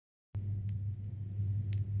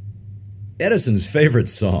Edison's favorite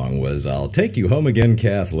song was I'll Take You Home Again,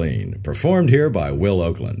 Kathleen, performed here by Will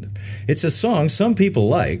Oakland. It's a song some people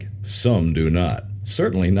like, some do not.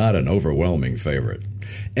 Certainly not an overwhelming favorite.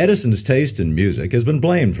 Edison's taste in music has been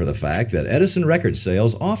blamed for the fact that Edison record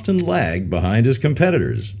sales often lagged behind his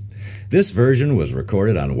competitors. This version was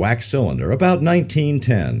recorded on wax cylinder about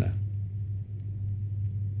 1910.